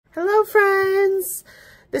Hello friends!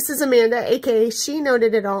 This is Amanda, aka She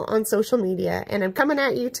Noted It All on social media, and I'm coming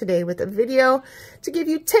at you today with a video to give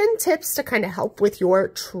you 10 tips to kind of help with your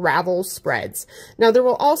travel spreads. Now there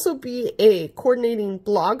will also be a coordinating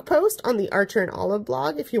blog post on the Archer and Olive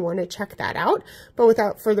blog if you want to check that out, but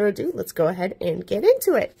without further ado, let's go ahead and get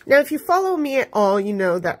into it. Now if you follow me at all, you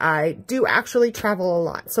know that I do actually travel a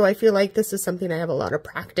lot, so I feel like this is something I have a lot of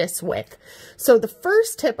practice with. So the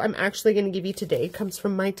first tip I'm actually going to give you today comes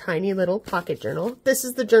from my tiny little pocket journal. This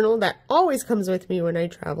is the journal that always comes with me when I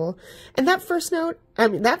travel. And that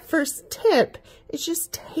first tip is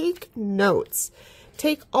just take notes.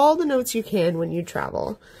 Take all the notes you can when you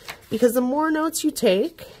travel, because the more notes you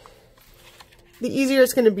take, the easier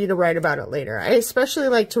it's going to be to write about it later. I especially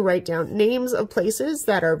like to write down names of places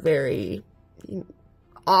that are very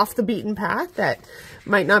off the beaten path that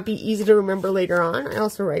might not be easy to remember later on. I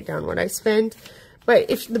also write down what I spend,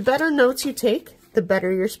 but if the better notes you take, the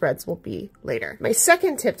better your spreads will be later. My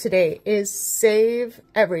second tip today is save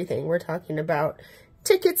everything. We're talking about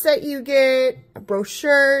tickets that you get,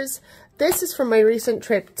 brochures. This is from my recent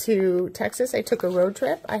trip to Texas. I took a road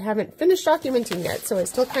trip. I haven't finished documenting yet, so I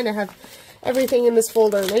still kind of have everything in this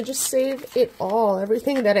folder, and I just saved it all,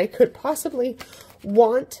 everything that I could possibly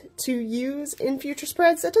want to use in future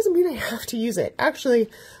spreads. That doesn't mean I have to use it. Actually,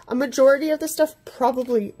 a majority of the stuff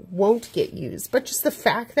probably won't get used, but just the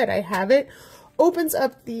fact that I have it opens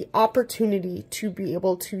up the opportunity to be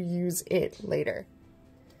able to use it later.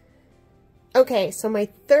 Okay, so my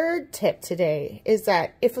third tip today is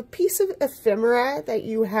that if a piece of ephemera that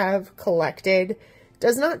you have collected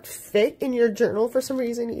does not fit in your journal for some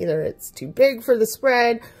reason, either it's too big for the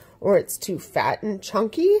spread or it's too fat and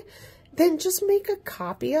chunky, then just make a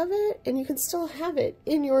copy of it and you can still have it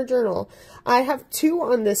in your journal. I have two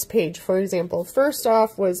on this page, for example. First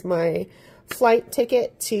off was my flight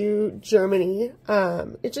ticket to Germany.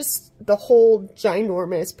 The whole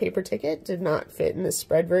ginormous paper ticket did not fit in this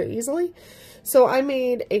spread very easily. So I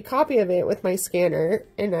made a copy of it with my scanner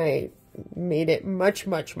and I made it much,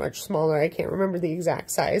 much, much smaller. I can't remember the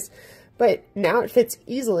exact size, but now it fits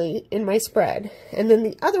easily in my spread. And then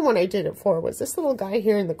the other one I did it for was this little guy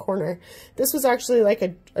here in the corner. This was actually like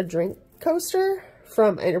a drink coaster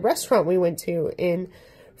from a restaurant we went to in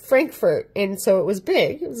Frankfurt, and so it was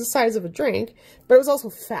big. It was the size of a drink, but it was also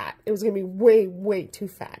fat. It was going to be way, way too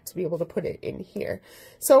fat to be able to put it in here.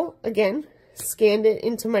 So again, scanned it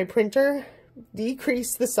into my printer,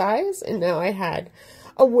 decreased the size, and now I had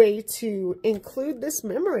a way to include this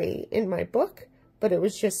memory in my book, but it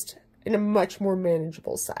was just in a much more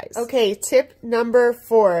manageable size. Okay, tip number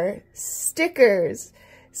 4, stickers.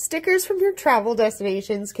 Stickers from your travel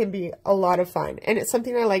destinations can be a lot of fun, and it's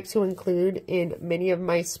something I like to include in many of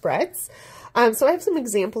my spreads. So I have some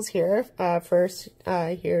examples here. First,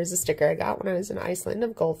 here's a sticker I got when I was in Iceland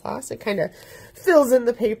of Gullfoss. It kind of fills in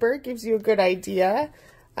the paper, gives you a good idea.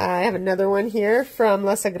 I have another one here from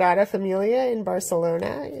La Sagrada Familia in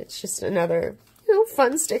Barcelona. It's just another,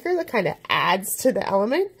 fun sticker that kind of adds to the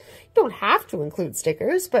element. You don't have to include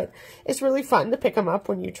stickers, but it's really fun to pick them up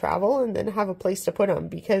when you travel and then have a place to put them,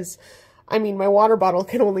 because I mean, my water bottle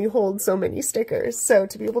can only hold so many stickers. So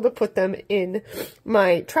to be able to put them in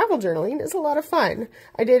my travel journaling is a lot of fun.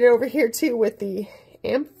 I did it over here too with the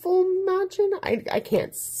Ampelmagen. I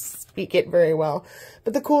can't speak it very well,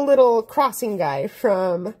 but the cool little crossing guy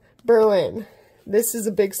from Berlin. This is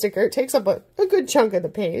a big sticker. It takes up a good chunk of the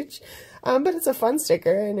page, but it's a fun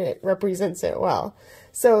sticker and it represents it well.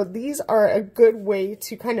 So these are a good way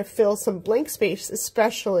to kind of fill some blank space,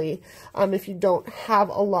 especially if you don't have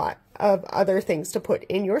a lot of other things to put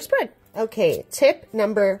in your spread. Okay, tip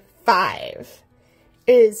number 5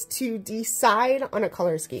 is to decide on a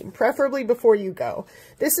color scheme, preferably before you go.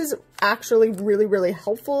 This is actually really, really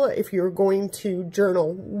helpful if you're going to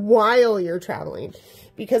journal while you're traveling.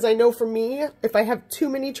 Because I know for me, if I have too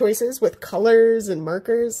many choices with colors and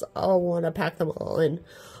markers, I'll want to pack them all in.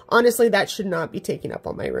 Honestly, that should not be taking up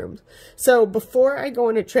all my room. So before I go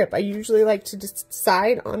on a trip, I usually like to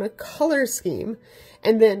decide on a color scheme,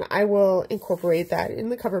 and then I will incorporate that in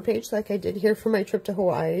the cover page like I did here for my trip to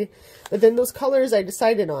Hawaii. But then those colors I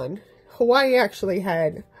decided on, Hawaii actually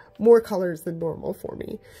had more colors than normal for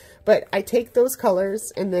me. But I take those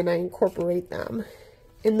colors and then I incorporate them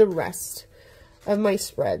in the rest of my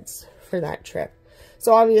spreads for that trip.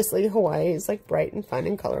 So obviously Hawaii is like bright and fun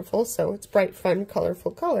and colorful, so it's bright, fun, colorful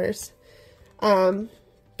colors. But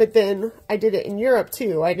then I did it in Europe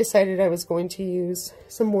too. I decided I was going to use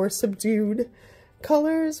some more subdued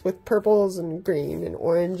colors with purples and green and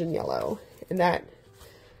orange and yellow. And that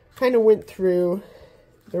kind of went through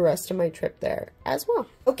the rest of my trip there as well.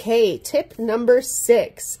 Okay, tip number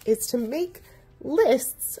 6 is to make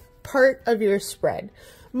lists part of your spread.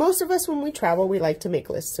 Most of us, when we travel, we like to make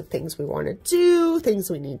lists of things we want to do, things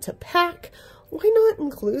we need to pack. Why not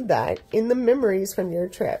include that in the memories from your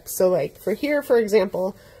trip? So like for here, for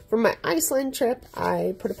example, for my Iceland trip,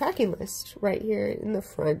 I put a packing list right here in the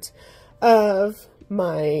front of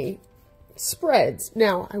my spreads.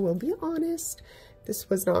 Now, I will be honest, this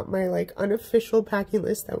was not my like unofficial packing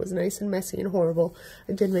list. That was nice and messy and horrible.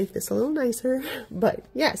 I did make this a little nicer, but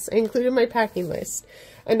yes, I included my packing list.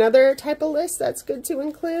 Another type of list that's good to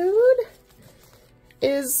include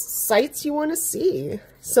is sites you want to see.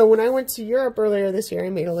 So when I went to Europe earlier this year, I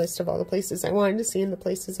made a list of all the places I wanted to see and the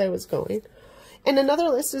places I was going. And another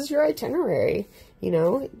list is your itinerary. You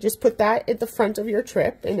know, just put that at the front of your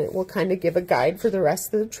trip and it will kind of give a guide for the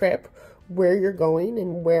rest of the trip, where you're going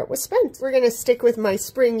and where it was spent. We're going to stick with my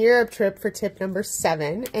spring Europe trip for tip number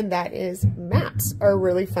 7, and that is maps are a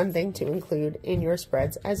really fun thing to include in your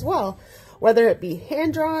spreads as well, whether it be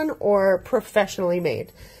hand-drawn or professionally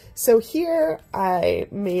made. So here I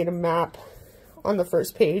made a map on the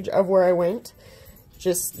first page of where I went.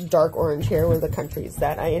 Just dark orange here were the countries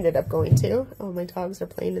that I ended up going to. Oh, my dogs are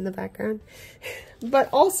playing in the background. But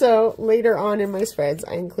also later on in my spreads,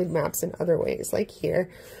 I include maps in other ways. Like here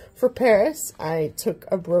for Paris, I took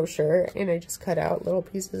a brochure and I just cut out little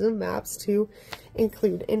pieces of maps to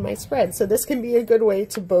include in my spread. So this can be a good way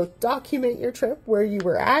to both document your trip, where you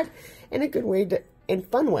were at, and a good way to and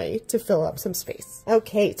fun way to fill up some space.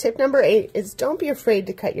 Okay, tip number 8 is don't be afraid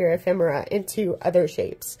to cut your ephemera into other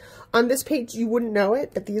shapes. On this page, you wouldn't know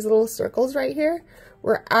it, but these little circles right here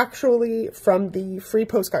were actually from the free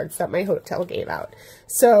postcards that my hotel gave out.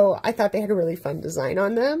 So I thought they had a really fun design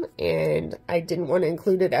on them, and I didn't want to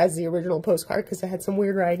include it as the original postcard because it had some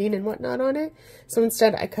weird writing and whatnot on it. So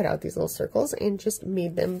instead, I cut out these little circles and just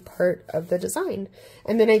made them part of the design.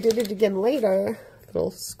 And then I did it again later,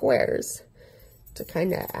 little squares, to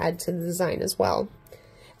kind of add to the design as well.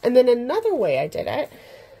 And then another way I did it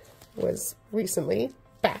was recently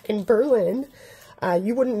back in Berlin.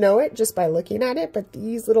 You wouldn't know it just by looking at it, but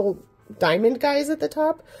these little diamond guys at the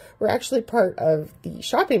top were actually part of the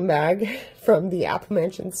shopping bag from the Apple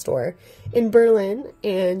Mansion store in Berlin,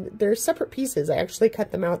 and they're separate pieces. I actually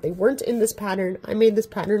cut them out. They weren't in this pattern. I made this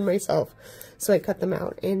pattern myself, so I cut them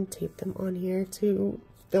out and taped them on here to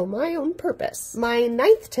fill my own purpose. My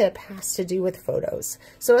 9th tip has to do with photos.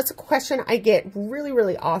 So that's a question I get really,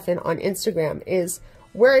 really often on Instagram, is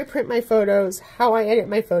where I print my photos, how I edit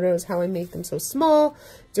my photos, how I make them so small.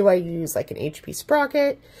 Do I use like an HP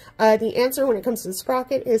Sprocket? The answer when it comes to the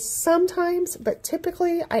Sprocket is sometimes, but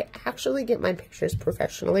typically I actually get my pictures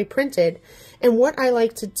professionally printed. And what I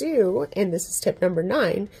like to do, and this is tip number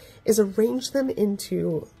 9, is arrange them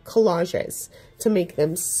into collages to make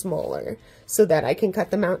them smaller so that I can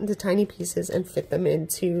cut them out into tiny pieces and fit them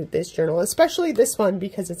into this journal, especially this one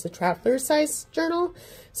because it's a traveler size journal,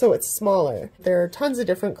 so it's smaller. There are tons of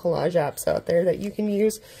different collage apps out there that you can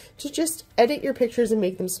use to just edit your pictures and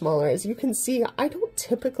make them smaller. As you can see, I don't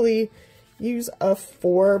typically use a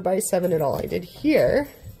 4x7 at all. I did here.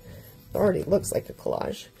 It already looks like a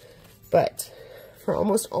collage, but for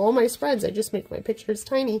almost all my spreads, I just make my pictures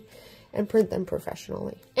tiny and print them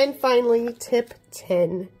professionally. And finally, tip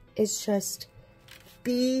 10 is just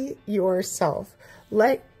be yourself.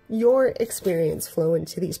 Let your experience flow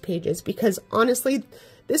into these pages, because honestly,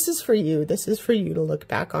 this is for you. This is for you to look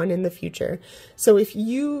back on in the future. So if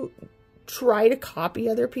you try to copy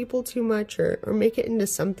other people too much or make it into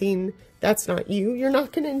something that's not you, you're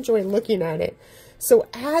not going to enjoy looking at it. So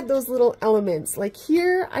add those little elements. Like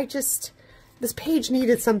here, this page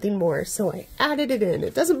needed something more, so I added it in.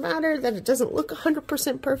 It doesn't matter that it doesn't look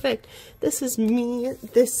 100% perfect. This is me.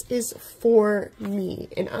 This is for me.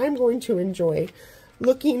 And I'm going to enjoy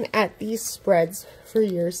looking at these spreads for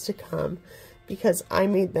years to come because I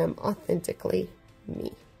made them authentically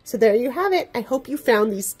me. So there you have it. I hope you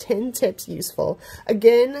found these 10 tips useful.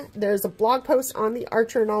 Again, there's a blog post on the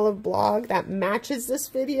Archer and Olive blog that matches this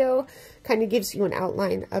video, kind of gives you an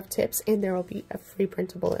outline of tips, and there will be a free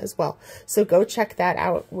printable as well. So go check that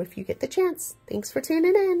out if you get the chance. Thanks for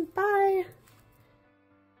tuning in. Bye.